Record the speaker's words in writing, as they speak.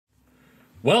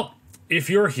Well, if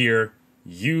you're here,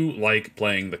 you like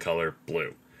playing the color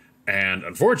blue. And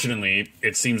unfortunately,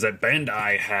 it seems that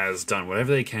Bandai has done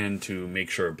whatever they can to make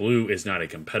sure blue is not a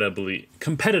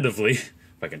competitively,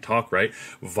 if I can talk right,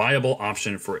 viable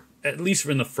option for at least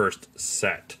in the first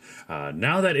set.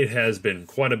 Now that it has been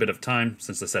quite a bit of time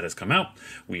since the set has come out,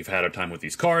 we've had our time with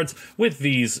these cards, with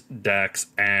these decks,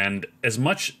 and as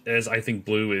much as I think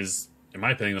blue is, in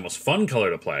my opinion, the most fun color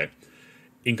to play,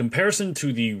 in comparison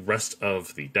to the rest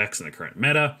of the decks in the current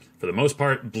meta, for the most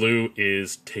part, blue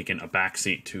is taken a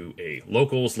backseat to a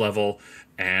locals level,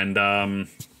 and I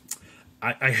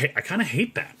kind of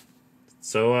hate that.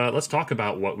 So let's talk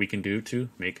about what we can do to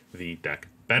make the deck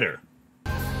better.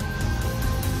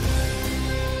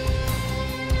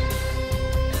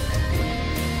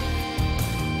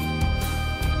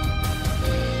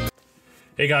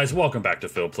 Hey guys, welcome back to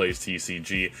Phil Plays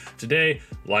TCG. Today,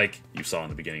 like you saw in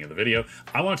the beginning of the video,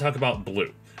 I want to talk about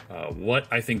blue. What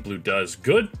I think blue does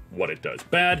good, what it does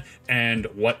bad, and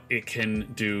what it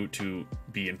can do to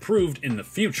be improved in the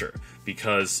future.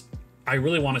 Because I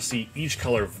really want to see each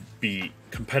color be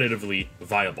competitively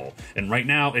viable. And right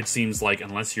now, it seems like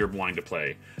unless you're wanting to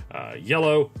play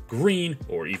yellow, green,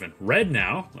 or even red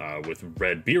now, with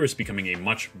red Beerus becoming a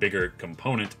much bigger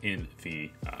component in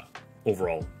the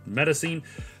overall meta scene,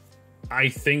 I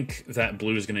think that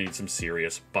blue is going to need some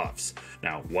serious buffs.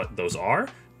 Now, what those are,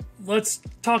 let's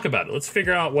talk about it. Let's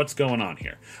figure out what's going on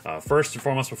here. First and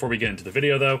foremost, before we get into the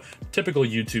video though, typical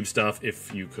YouTube stuff,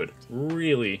 if you could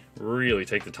really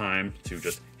take the time to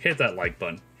just hit that like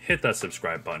button, hit that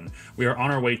subscribe button. We are on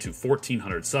our way to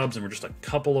 1,400 subs, and we're just a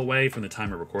couple away from the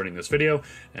time of recording this video,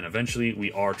 and eventually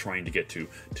we are trying to get to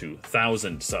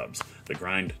 2,000 subs. The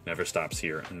grind never stops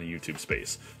here in the YouTube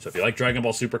space. So if you like Dragon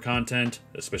Ball Super content,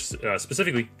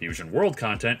 specifically Fusion World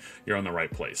content, you're in the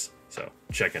right place. So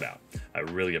check it out. I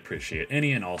really appreciate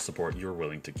any and all support you're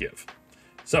willing to give.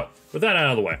 So with that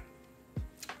out of the way,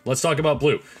 let's talk about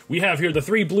blue. We have here the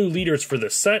 3 blue leaders for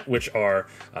this set, which are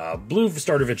Blue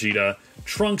Starter Vegeta,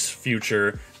 Trunks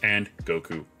Future, and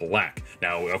Goku Black.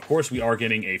 Now, of course, we are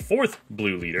getting a 4th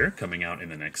blue leader coming out in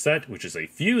the next set, which is a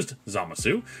fused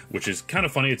Zamasu, which is kind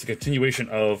of funny. It's a continuation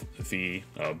of the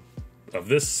of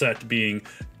this set being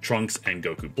Trunks and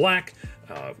Goku Black.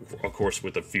 Of course,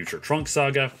 with the Future Trunks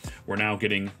saga, we're now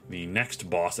getting the next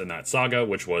boss in that saga,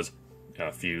 which was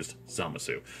fused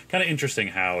Zamasu. Kind of interesting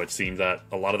how it seems that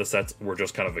a lot of the sets were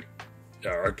just kind of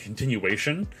a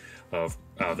continuation of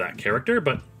that character,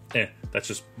 but that's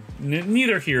just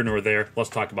neither here nor there. Let's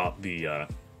talk about the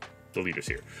leaders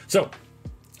here. So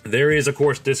there is, of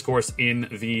course, discourse in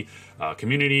the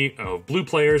community of blue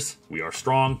players. We are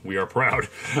strong. We are proud.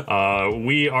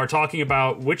 We are talking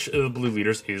about which of the blue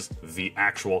leaders is the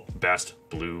actual best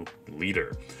blue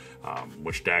leader.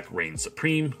 Which deck reigns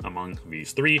supreme among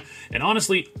these 3. And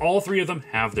honestly, all 3 of them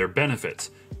have their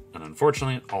benefits. And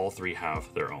unfortunately, all 3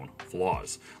 have their own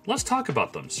flaws. Let's talk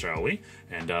about them, shall we?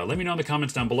 And let me know in the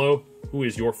comments down below who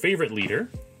is your favorite leader.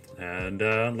 And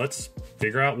let's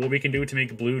figure out what we can do to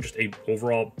make blue just a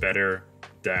overall better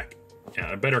deck,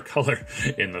 a better color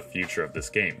in the future of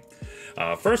this game.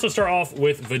 First, let's start off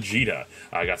with Vegeta.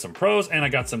 I got some pros and I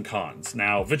got some cons.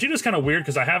 Now, Vegeta's kind of weird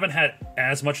because I haven't had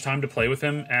as much time to play with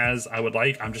him as I would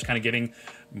like. I'm just kind of getting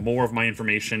more of my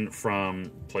information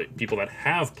from people that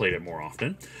have played it more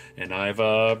often. And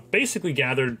I've basically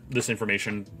gathered this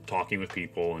information talking with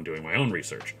people and doing my own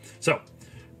research. So,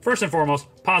 first and foremost,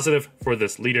 positive for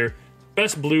this leader.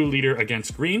 Best blue leader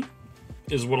against green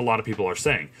is what a lot of people are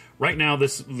saying. Right now,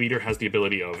 this leader has the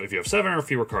ability of, if you have 7 or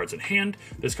fewer cards in hand,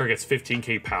 this card gets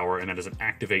 15k power, and that is an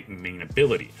activate main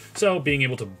ability. So being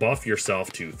able to buff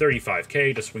yourself to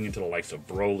 35k to swing into the likes of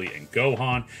Broly and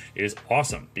Gohan is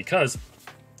awesome, because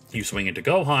you swing into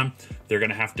Gohan, they're going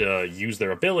to have to use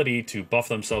their ability to buff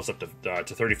themselves up to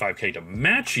 35k to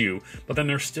match you, but then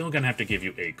they're still going to have to give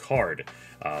you a card.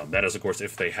 That is, of course,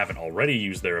 if they haven't already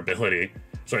used their ability.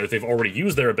 Sorry, if they've already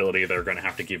used their ability, they're going to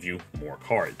have to give you more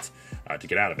cards to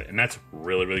get out of it. And that's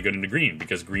really good into green,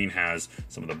 because green has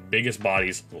some of the biggest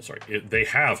bodies. Well, sorry, they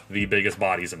have the biggest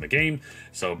bodies in the game.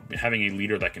 So having a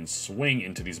leader that can swing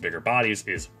into these bigger bodies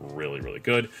is really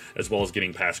good, as well as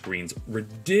getting past green's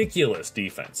ridiculous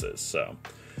defenses. So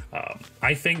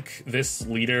I think this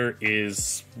leader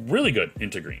is really good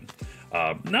into green.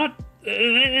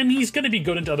 And he's going to be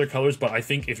good into other colors, but I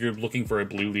think if you're looking for a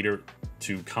blue leader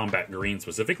to combat green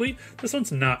specifically, this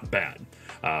one's not bad.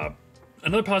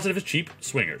 Another positive is cheap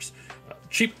swingers.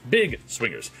 Cheap, big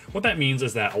swingers. What that means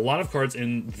is that a lot of cards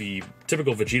in the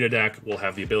typical Vegeta deck will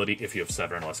have the ability, if you have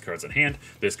 7 or less cards in hand,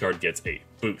 this card gets a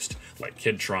boost, like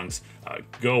Kid Trunks,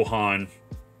 Gohan,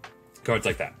 cards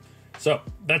like that. So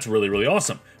that's really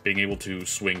awesome. being able to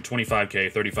swing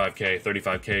 25k, 35k,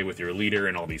 35k with your leader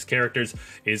and all these characters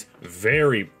is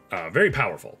very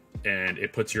powerful. And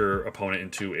it puts your opponent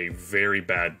into a very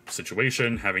bad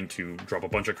situation, having to drop a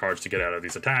bunch of cards to get out of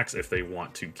these attacks if they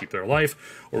want to keep their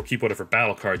life or keep whatever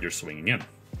battle card you're swinging in.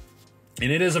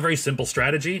 And it is a very simple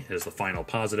strategy, is the final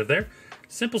positive there.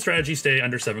 Simple strategy, stay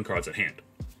under 7 cards at hand.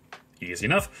 Easy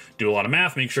enough, do a lot of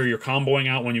math, make sure you're comboing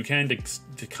out when you can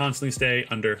to constantly stay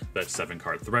under that 7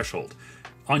 card threshold.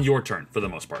 On your turn, for the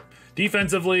most part.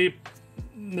 Defensively,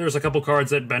 there's a couple cards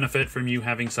that benefit from you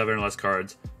having 7 or less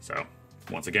cards, so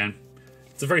once again,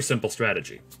 it's a very simple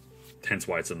strategy. Hence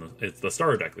why it's the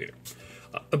starter deck leader.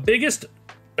 The biggest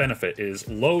benefit is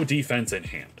low defense in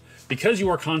hand. Because you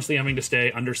are constantly having to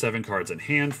stay under 7 cards in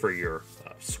hand for your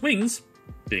swings,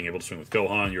 being able to swing with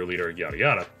Gohan, your leader, yada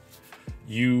yada,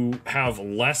 you have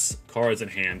less cards in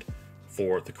hand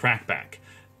for the crackback.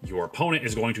 Your opponent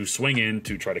is going to swing in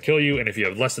to try to kill you, and if you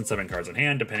have less than 7 cards in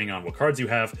hand, depending on what cards you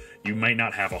have, you might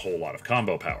not have a whole lot of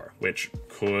combo power, which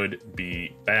could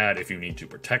be bad if you need to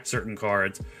protect certain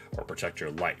cards or protect your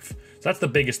life. So that's the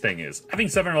biggest thing, is having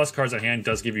 7 or less cards in hand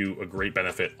does give you a great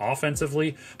benefit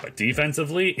offensively, but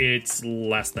defensively, it's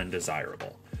less than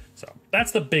desirable. So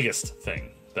that's the biggest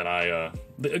thing that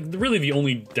really the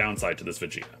only downside to this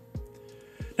Vegeta.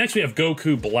 Next, we have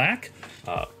Goku Black.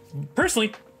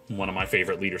 Personally, one of my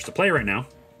favorite leaders to play right now.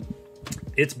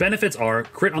 Its benefits are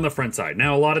crit on the front side.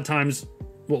 Now, a lot of times,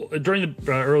 well, during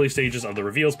the early stages of the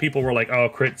reveals, people were like, oh,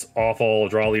 crit's awful,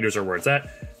 draw leaders are where it's at.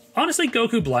 Honestly,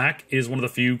 Goku Black is one of the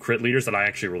few crit leaders that I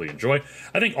actually really enjoy.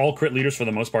 I think all crit leaders, for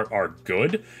the most part, are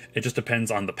good. It just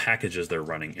depends on the packages they're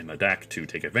running in the deck to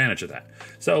take advantage of that.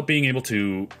 So being able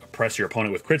to press your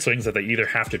opponent with crit swings that they either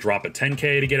have to drop a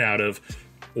 10k to get out of,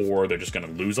 or they're just going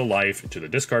to lose a life to the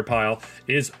discard pile,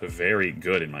 is very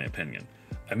good in my opinion.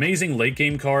 Amazing late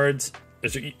game cards.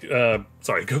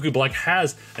 Goku Black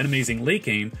has an amazing late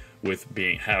game with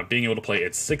being able to play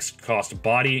its 6 cost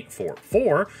body for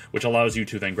 4, which allows you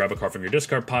to then grab a card from your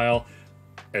discard pile,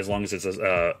 as long as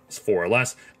it's 4 or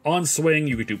less. On swing,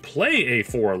 you could play a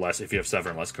 4 or less if you have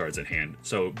 7 or less cards in hand.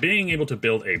 So being able to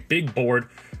build a big board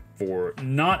for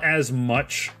not as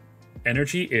much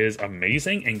energy is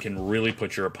amazing and can really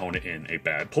put your opponent in a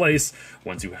bad place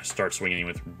once you start swinging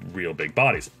with real big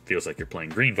bodies. Feels like you're playing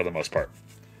green for the most part.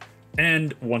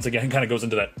 And once again, kind of goes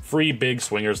into that free big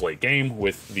swingers late game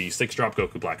with the 6-drop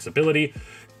Goku Black's ability.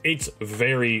 It's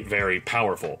very, very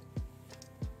powerful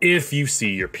if you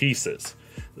see your pieces.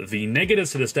 The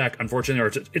negatives to this deck, unfortunately,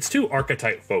 are it's too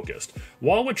archetype focused.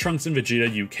 While with Trunks and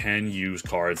Vegeta, you can use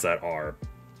cards that are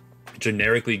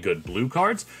generically good blue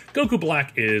cards, Goku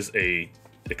Black is a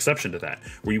exception to that,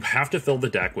 where you have to fill the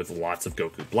deck with lots of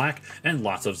Goku Black and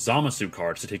lots of Zamasu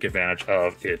cards to take advantage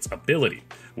of its ability,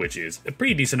 which is a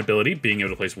pretty decent ability, being able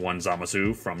to place 1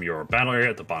 Zamasu from your battle area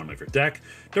at the bottom of your deck.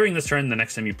 During this turn, the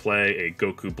next time you play a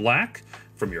Goku Black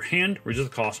from your hand, reduce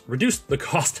the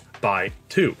cost by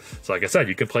 2. So like I said,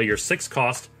 you could play your 6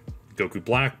 cost Goku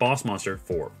Black boss monster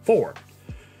for 4.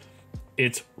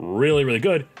 It's really, really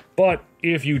good, but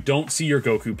if you don't see your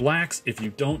Goku Blacks, if you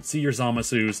don't see your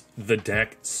Zamasus, the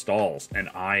deck stalls. And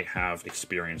I have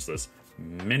experienced this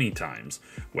many times,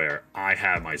 where I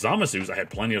have my Zamasus, I had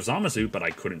plenty of Zamasu, but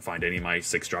I couldn't find any of my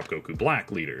 6-drop Goku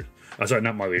Black leaders. Sorry,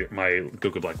 not my leader, my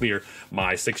Goku Black leader,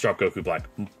 my 6-drop Goku Black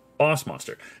boss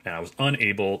monster. And I was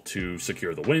unable to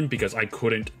secure the win because I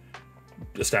couldn't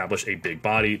establish a big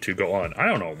body to go on. I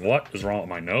don't know what is wrong with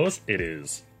my nose. It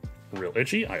is real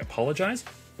itchy. I apologize.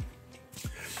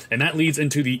 And that leads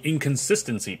into the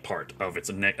inconsistency part of its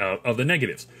of the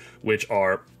negatives, which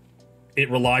are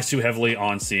it relies too heavily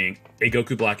on seeing a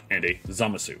Goku Black and a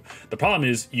Zamasu. The problem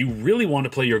is you really want to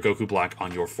play your Goku Black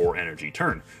on your 4 energy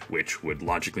turn, which would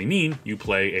logically mean you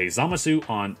play a Zamasu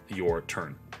on your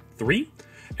turn 3,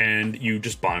 and you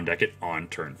just bottom deck it on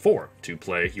turn 4 to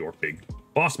play your big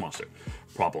boss monster.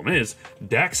 Problem is,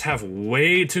 decks have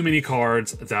way too many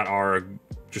cards that are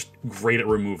just great at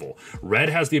removal. Red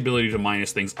has the ability to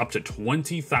minus things up to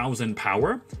 20,000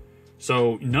 power,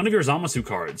 so none of your Zamasu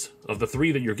cards, of the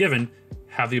 3 that you're given,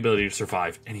 have the ability to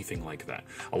survive anything like that.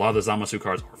 A lot of the Zamasu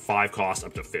cards are 5 cost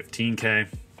up to 15k,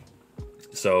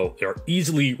 so they're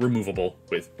easily removable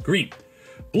with green.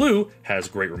 Blue has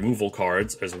great removal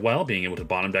cards as well, being able to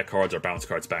bottom deck cards or bounce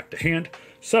cards back to hand,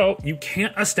 so you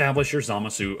can't establish your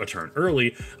Zamasu a turn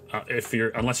early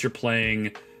unless you're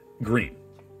playing green.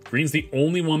 Green's the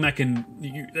only one that can...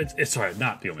 sorry,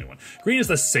 not the only one. Green is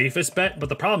the safest bet, but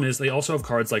the problem is they also have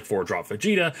cards like 4-drop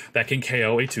Vegeta that can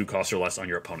KO a 2 cost or less on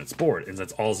your opponent's board. And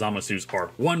since all Zamasus are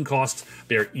 1 costs,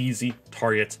 they are easy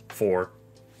targets for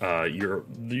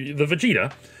the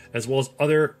Vegeta, as well as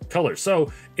other colors.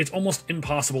 So it's almost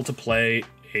impossible to play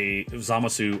a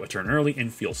Zamasu a turn early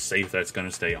and feel safe that it's going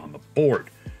to stay on the board.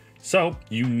 So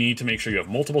you need to make sure you have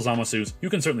multiple Zamasus. You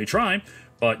can certainly try,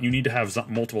 but you need to have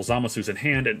multiple Zamasus in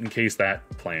hand in case that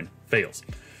plan fails.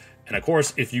 And of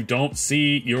course, if you don't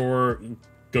see your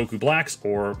Goku Blacks,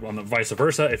 or on the vice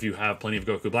versa, if you have plenty of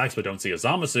Goku Blacks but don't see a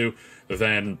Zamasu,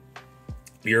 then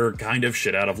you're kind of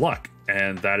shit out of luck.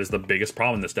 And that is the biggest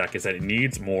problem in this deck, is that it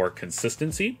needs more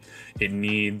consistency, it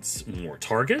needs more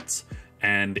targets,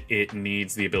 and it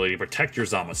needs the ability to protect your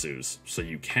Zamasus so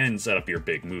you can set up your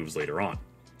big moves later on.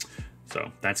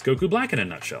 So that's Goku Black in a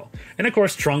nutshell. And of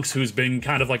course, Trunks, who's been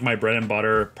kind of like my bread and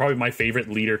butter, probably my favorite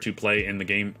leader to play in the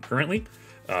game currently.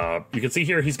 You can see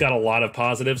here he's got a lot of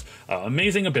positives.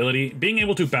 Amazing ability, being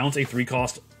able to bounce a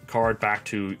 3-cost card back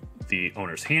to the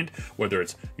owner's hand, whether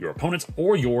it's your opponent's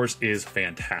or yours, is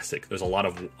fantastic. There's a lot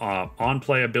of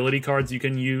on-play ability cards you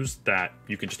can use that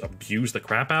you can just abuse the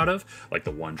crap out of, like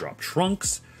the 1-drop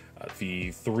Trunks, the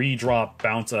 3-drop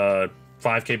bounce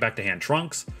 5k back to hand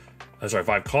Trunks. Sorry,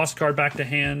 5-cost card back to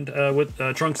hand with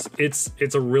Trunks.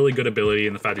 It's a really good ability,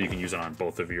 and the fact that you can use it on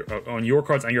both of your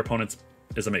cards and your opponents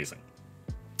is amazing.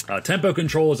 Tempo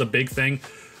control is a big thing.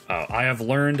 I have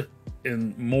learned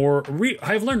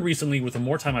recently, with the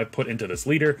more time I've put into this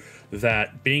leader,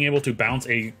 that being able to bounce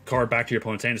a card back to your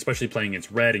opponent's hand, especially playing against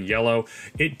red and yellow,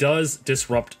 it does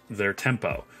disrupt their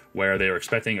tempo. Where they were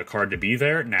expecting a card to be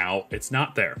there, now it's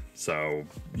not there. So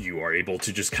you are able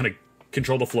to just kind of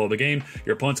control the flow of the game.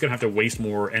 Your opponent's gonna have to waste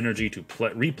more energy to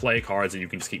replay cards, and you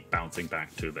can just keep bouncing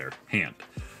back to their hand.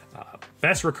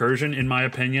 Best recursion, in my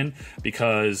opinion,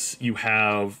 because you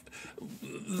have...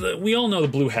 we all know the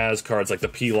blue has cards like the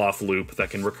peel-off loop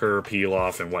that can recur,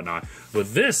 peel-off, and whatnot.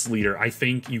 With this leader, I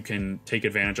think you can take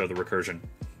advantage of the recursion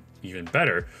even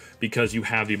better, because you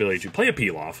have the ability to play a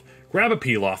peel-off, grab a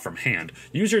peel-off from hand,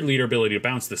 use your leader ability to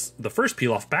bounce the first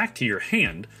peel-off back to your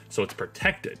hand, so it's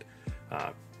protected.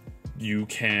 You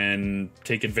can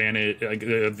take advantage.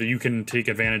 You can take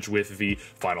advantage with the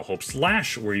Final Hope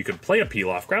Slash, where you can play a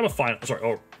peel off, grab a final. Sorry,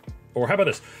 or how about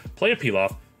this? Play a peel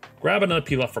off, grab another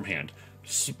peel off from hand,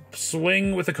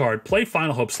 swing with a card, play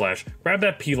Final Hope Slash, grab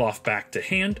that peel off back to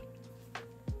hand,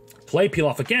 play peel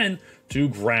off again to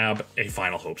grab a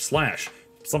Final Hope Slash,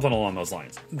 something along those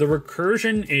lines. The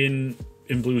recursion in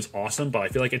blue is awesome, but I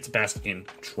feel like it's best in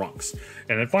Trunks.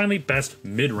 And then finally, best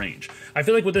mid-range. I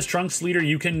feel like with this Trunks leader,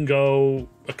 you can go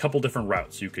a couple different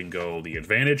routes. You can go the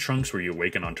advantage Trunks, where you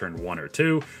awaken on turn 1 or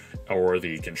 2, or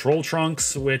the control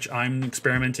Trunks, which I'm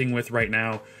experimenting with right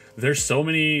now. There's so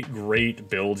many great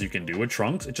builds you can do with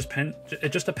Trunks. It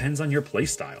just depends on your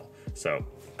playstyle. So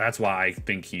that's why I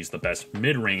think he's the best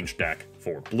mid-range deck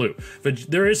for blue.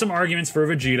 There is some arguments for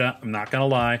Vegeta, I'm not gonna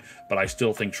lie, but I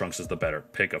still think Trunks is the better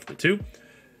pick of the two.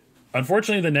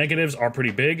 Unfortunately, the negatives are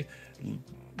pretty big.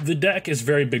 The deck is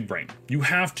very big brain. You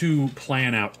have to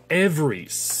plan out every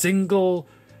single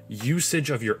usage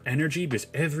of your energy, because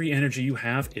every energy you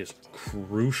have is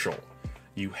crucial.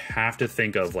 You have to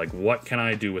think of, like, what can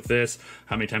I do with this?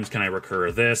 How many times can I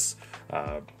recur this?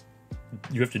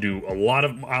 You have to do a lot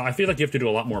of... I feel like you have to do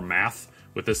a lot more math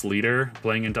with this leader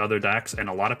playing into other decks, and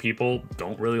a lot of people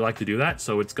don't really like to do that,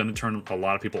 so it's going to turn a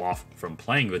lot of people off from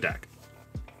playing the deck.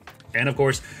 And of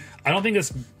course, I don't think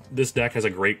this deck has a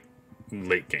great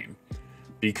late game,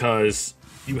 because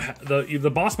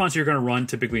the boss monster you're going to run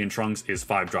typically in Trunks is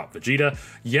 5-drop Vegeta.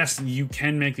 Yes, you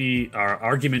can make the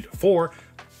argument for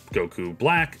Goku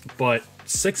Black, but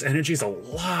 6 energy is a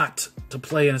lot to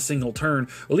play in a single turn.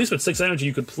 At least with 6 energy,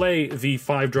 you could play the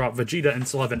 5-drop Vegeta and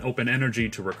still have an open energy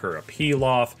to recur a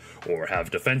peel-off, or have a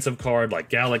defensive card like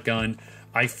Gallic Gun.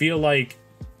 I feel like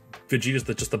Vegeta's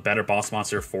just the better boss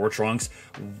monster for Trunks,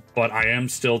 but I am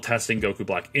still testing Goku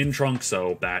Black in Trunks,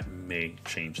 so that may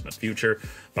change in the future.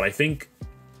 But I think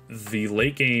the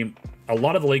late game, a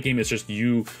lot of the late game is just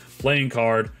you playing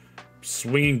card,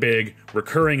 swinging big,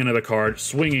 recurring another card,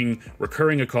 swinging,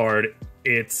 recurring a card.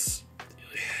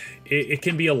 It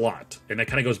can be a lot, and that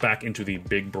kind of goes back into the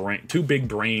big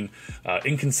brain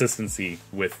inconsistency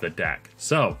with the deck.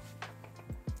 So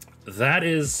that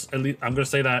is, at least I'm going to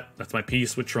say that's my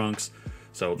piece with Trunks.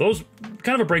 So those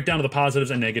kind of a breakdown of the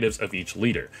positives and negatives of each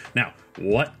leader. Now,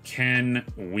 what can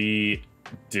we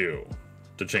do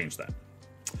to change that?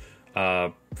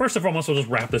 First and foremost, we'll just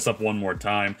wrap this up one more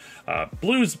time.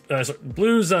 Blue's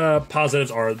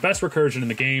positives are the best recursion in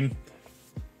the game.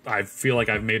 I feel like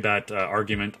I've made that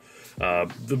argument.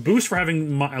 The boost for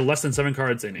having less than 7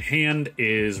 cards in hand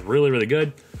is really, really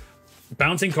good.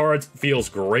 Bouncing cards feels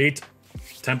great.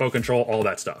 Tempo control, all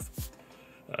that stuff.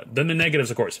 Then the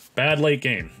negatives, of course. Bad late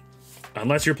game.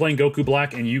 unless you're playing Goku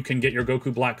Black and you can get your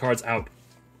Goku Black cards out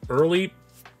early,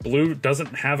 Blue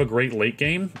doesn't have a great late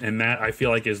game, and that I feel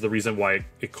like is the reason why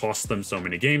it costs them so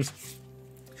many games.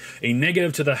 A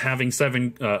negative to the having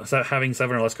seven or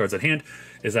less cards at hand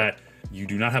is that you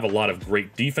do not have a lot of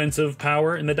great defensive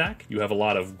power in the deck. You have a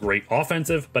lot of great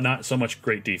offensive, but not so much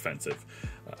great defensive.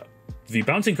 The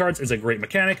bouncing cards is a great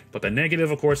mechanic, but the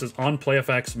negative, of course, is on play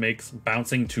effects makes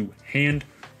bouncing to hand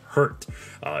hurt.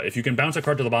 If you can bounce a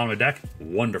card to the bottom of the deck,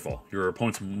 wonderful. Your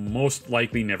opponent's most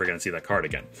likely never going to see that card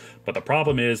again. But the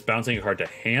problem is bouncing a card to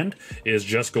hand is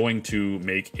just going to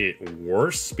make it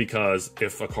worse, because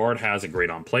if a card has a great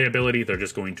on-play ability, they're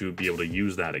just going to be able to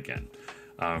use that again.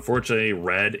 Unfortunately,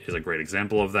 red is a great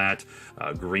example of that.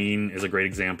 Green is a great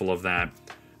example of that.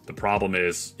 The problem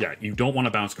is, yeah, you don't want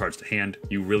to bounce cards to hand.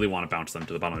 You really want to bounce them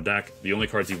to the bottom of the deck. The only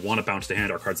cards you want to bounce to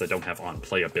hand are cards that don't have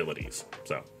on-play abilities.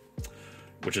 So,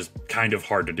 which is kind of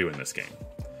hard to do in this game.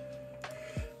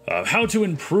 How to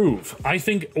improve. I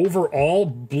think overall,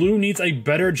 Blue needs a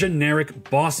better generic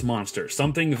boss monster.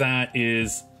 Something that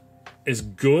is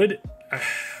good.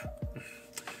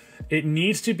 It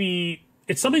needs to be...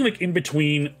 It's something like in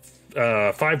between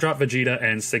 5-drop Vegeta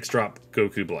and 6-drop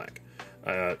Goku Black.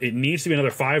 It needs to be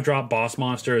another 5-drop boss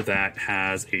monster that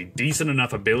has a decent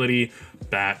enough ability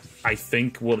that I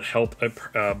think will help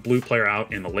a Blue player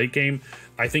out in the late game.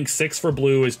 I think 6 for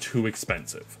Blue is too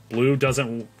expensive. Blue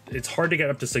doesn't... It's hard to get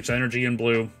up to 6 energy in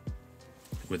Blue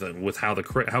with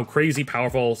how crazy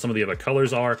powerful some of the other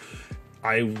colors are.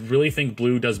 I really think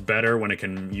Blue does better when it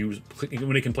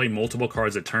can play multiple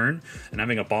cards a turn, and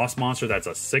having a boss monster that's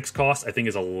a 6 cost I think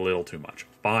is a little too much.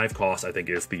 5 cost I think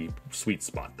is the sweet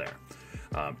spot there.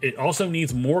 It also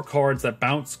needs more cards that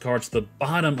bounce cards to the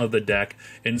bottom of the deck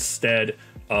instead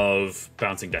of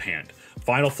bouncing to hand.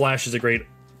 Final Flash is a great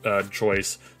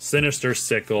choice. Sinister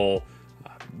Sickle,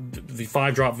 the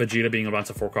 5-drop Vegeta being a bounce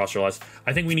of 4 cost or less.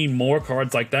 I think we need more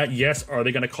cards like that. Yes, are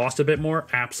they going to cost a bit more?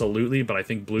 Absolutely, but I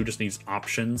think Blue just needs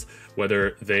options.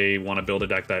 Whether they want to build a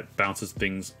deck that bounces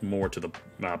things more to the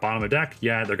bottom of the deck,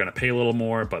 yeah, they're going to pay a little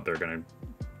more, but they're going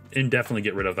to indefinitely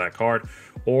get rid of that card,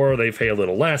 or they pay a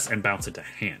little less and bounce it to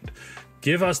hand.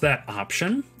 Give us that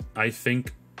option. I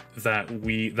think that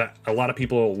a lot of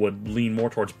people would lean more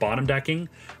towards bottom decking,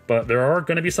 but there are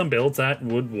going to be some builds that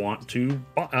would want to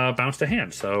bounce to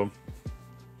hand. So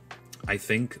I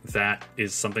think that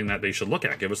is something that they should look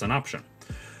at. Give us an option.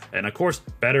 And of course,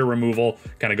 better removal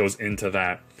kind of goes into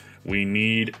that. We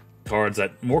need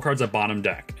more cards at bottom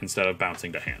deck instead of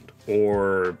bouncing to hand,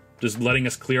 or just letting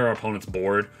us clear our opponent's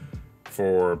board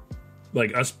for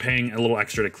like us paying a little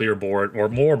extra to clear board, or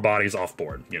more bodies off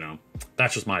board, you know.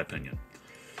 That's just my opinion.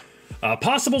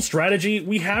 Possible strategy.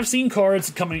 We have seen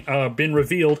cards been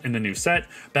revealed in the new set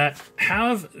that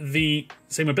have the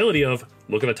same ability of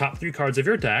look at the top 3 cards of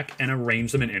your deck and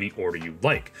arrange them in any order you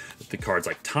like. The cards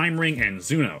like Time Ring and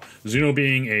Zuno. Zuno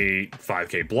being a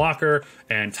 5k blocker,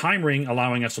 and Time Ring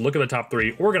allowing us to look at the top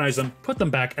 3, organize them, put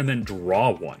them back, and then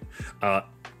draw one.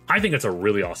 I think it's a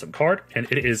really awesome card, and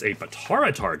it is a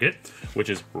Batara target, which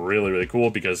is really, really cool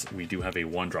because we do have a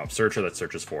 1-drop searcher that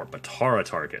searches for Batara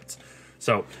targets.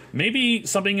 So maybe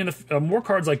something in more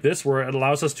cards like this where it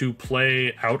allows us to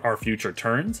play out our future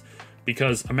turns,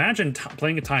 because imagine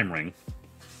playing a Time Ring,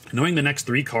 knowing the next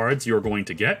 3 cards you're going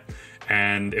to get,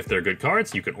 and if they're good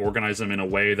cards, you can organize them in a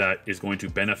way that is going to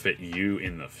benefit you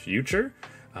in the future.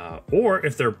 Or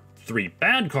if they're 3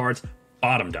 bad cards,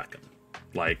 bottom deck them.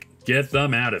 Like, get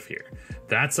them out of here.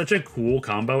 That's such a cool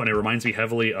combo, and it reminds me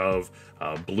heavily of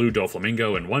Blue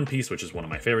Doflamingo in One Piece, which is one of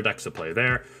my favorite decks to play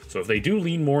there. So if they do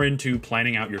lean more into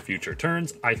planning out your future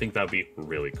turns, I think that would be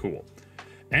really cool.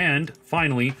 And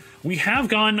finally, we have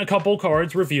gotten a couple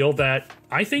cards revealed that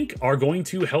I think are going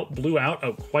to help Blue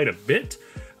out quite a bit.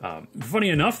 Funny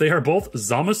enough, they are both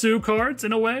Zamasu cards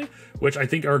in a way, which I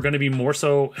think are going to be more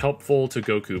so helpful to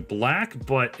Goku Black,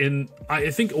 but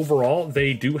I think overall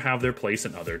they do have their place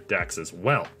in other decks as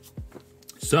well.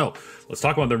 So let's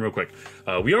talk about them real quick.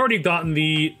 We already gotten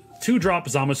the 2-drop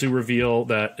Zamasu reveal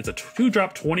that it's a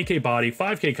 2-drop 20k body,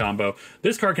 5k combo.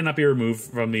 This card cannot be removed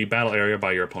from the battle area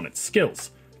by your opponent's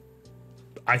skills.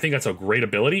 I think that's a great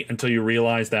ability until you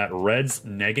realize that Red's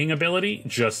negging ability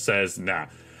just says, nah.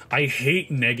 I hate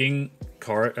negging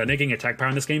attack power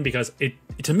in this game because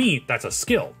to me, that's a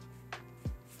skill.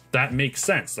 That makes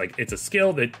sense. Like, it's a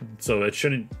skill, so it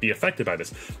shouldn't be affected by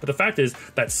this. But the fact is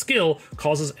that skill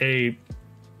causes a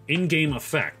in-game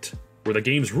effect where the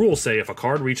game's rules say if a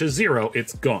card reaches 0,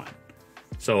 it's gone.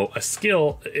 So a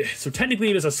skill, so technically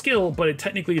it is a skill, but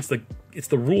technically it's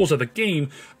the rules of the game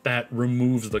that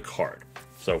removes the card.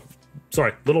 So,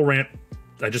 sorry, little rant.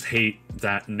 just hate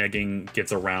that negging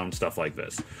gets around stuff like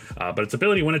this. But its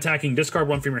ability when attacking, discard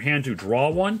one from your hand to draw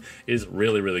one is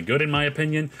really, really good in my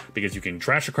opinion, because you can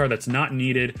trash a card that's not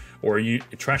needed, or you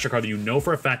trash a card that you know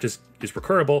for a fact is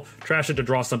recurable, trash it to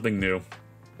draw something new.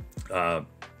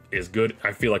 Is good,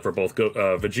 I feel like, for both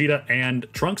Vegeta and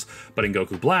Trunks, but in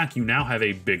Goku Black, you now have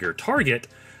a bigger target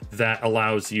that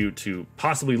allows you to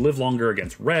possibly live longer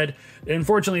against Red.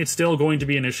 Unfortunately, it's still going to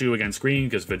be an issue against Green,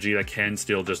 because Vegeta can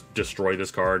still just destroy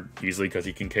this card easily, because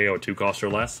he can KO at 2 costs or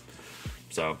less.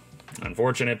 So,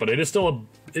 unfortunate, but it is still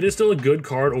a good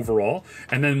card overall.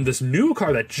 And then this new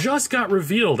card that just got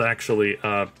revealed, actually,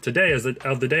 today, as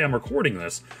of the day I'm recording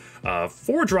this,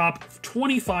 4-drop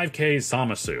 25k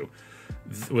Zamasu.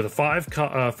 With a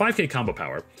 5k combo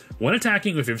power. When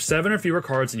attacking, if you have 7 or fewer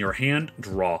cards in your hand,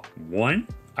 draw 1.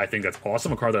 I think that's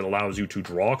awesome. A card that allows you to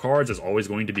draw cards is always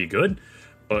going to be good.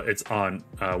 But it's on,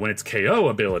 when its KO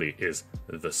ability is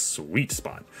the sweet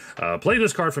spot. Play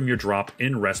this card from your drop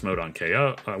in rest mode on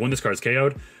KO, when this card is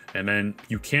KO'd, and then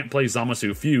you can't play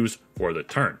Zamasu Fuse for the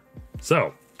turn.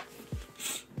 So,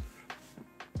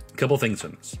 a couple things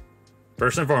from this.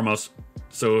 First and foremost,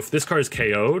 so if this card is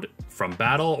KO'd from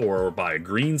battle or by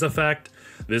Green's effect,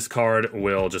 this card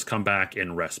will just come back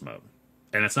in rest mode.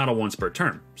 And it's not a once per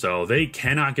turn, so they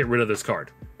cannot get rid of this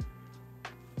card.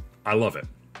 I love it.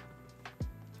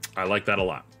 I like that a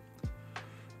lot.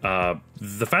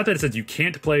 The fact that it says you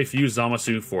can't play Fuse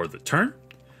Zamasu for the turn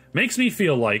makes me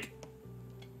feel like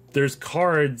there's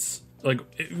cards, like,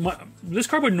 this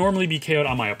card would normally be KO'd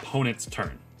on my opponent's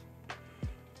turn.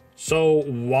 So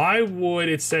why would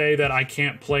it say that I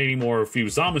can't play any more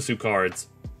Fuse Zamasu cards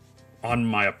on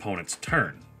my opponent's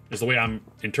turn, is the way I'm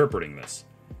interpreting this.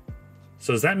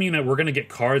 So does that mean that we're going to get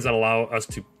cards that allow us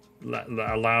to,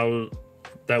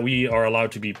 that we are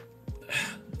allowed to be,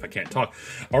 if I can't talk,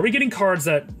 are we getting cards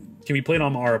that can be played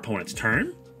on our opponent's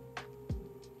turn?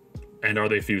 And are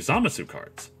they Fuse Zamasu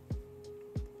cards?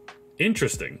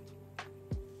 Interesting.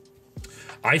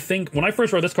 I think, when I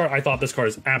first read this card, I thought this card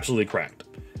is absolutely cracked.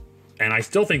 And I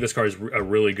still think this card is a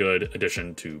really good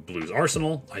addition to Blue's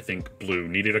arsenal. I think Blue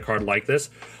needed a card like this.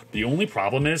 The only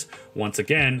problem is, once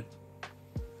again,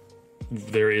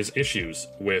 there is issues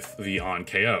with the on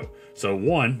KO. So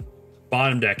one,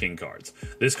 bottom decking cards.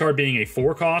 This card being a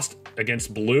 4-cost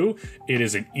against Blue, it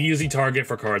is an easy target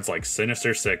for cards like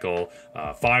Sinister Sickle,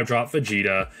 5-drop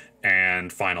Vegeta,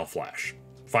 and Final Flash.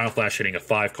 Final Flash hitting a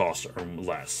 5-cost or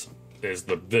less is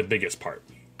the biggest part.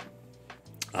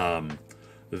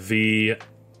 The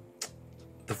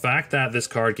fact that this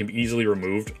card can be easily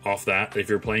removed off that if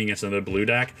you're playing against another blue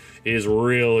deck is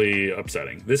really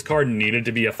upsetting. This card needed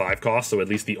to be a 5-cost, so at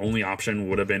least the only option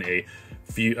would have been a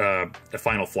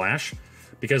Final Flash.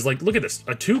 Because, like, look at this.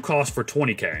 A 2-cost for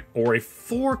 20k, or a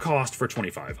 4-cost for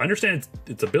 25. I understand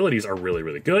its abilities are really,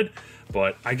 really good,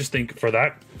 but I just think for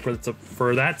that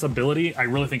ability, I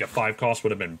really think a 5-cost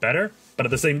would have been better. But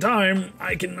at the same time,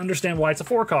 I can understand why it's a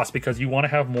 4-cost, because you want to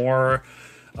have more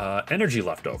energy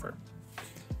left over.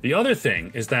 The other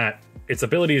thing is that its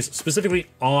ability is specifically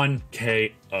on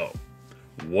KO.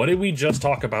 What did we just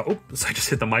talk about? Oops, I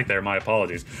just hit the mic there, my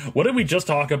apologies. What did we just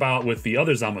talk about with the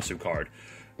other Zamasu card?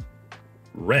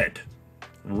 Red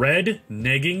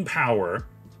negging power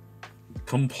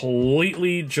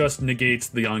completely just negates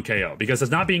the on KO, because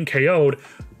it's not being KO'd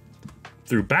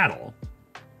through battle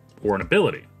or an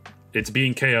ability. It's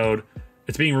being KO'd,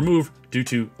 it's being removed due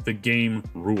to the game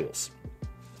rules.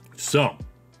 So,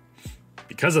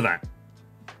 because of that,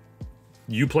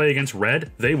 you play against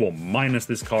Red, they will minus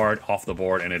this card off the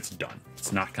board and it's done.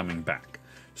 It's not coming back.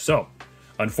 So,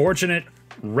 unfortunate.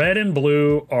 Red and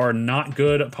Blue are not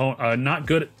good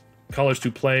colors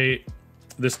to play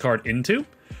this card into,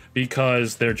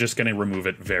 because they're just going to remove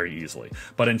it very easily.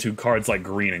 But into cards like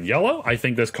Green and Yellow, I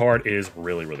think this card is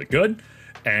really, really good,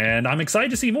 and I'm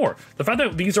excited to see more. The fact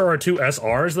that these are our 2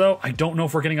 SRs, though, I don't know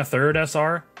if we're getting a 3rd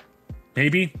SR.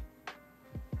 Maybe.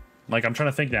 Like, I'm trying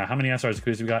to think now, how many SRs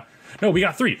we got? No, we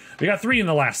got 3. We got 3 in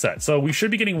the last set, so we should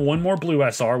be getting 1 more Blue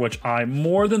SR, which I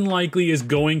more than likely is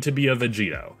going to be a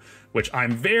Vegito, which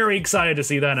I'm very excited to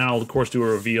see that, and I'll, of course, do a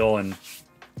reveal and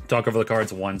talk over the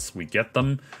cards once we get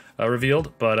them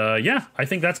revealed. But yeah, I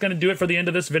think that's going to do it for the end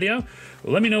of this video.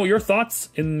 Let me know your thoughts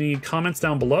in the comments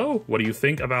down below. What do you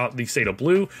think about the State of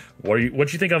Blue? What do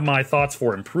you think of my thoughts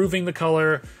for improving the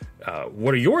color?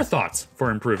 What are your thoughts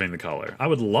for improving the color? I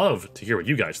would love to hear what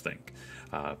you guys think.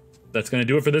 That's going to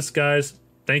do it for this, guys.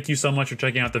 Thank you so much for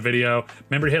checking out the video.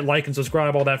 Remember to hit like and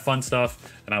subscribe, all that fun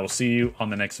stuff, and I will see you on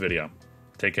the next video.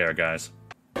 Take care, guys.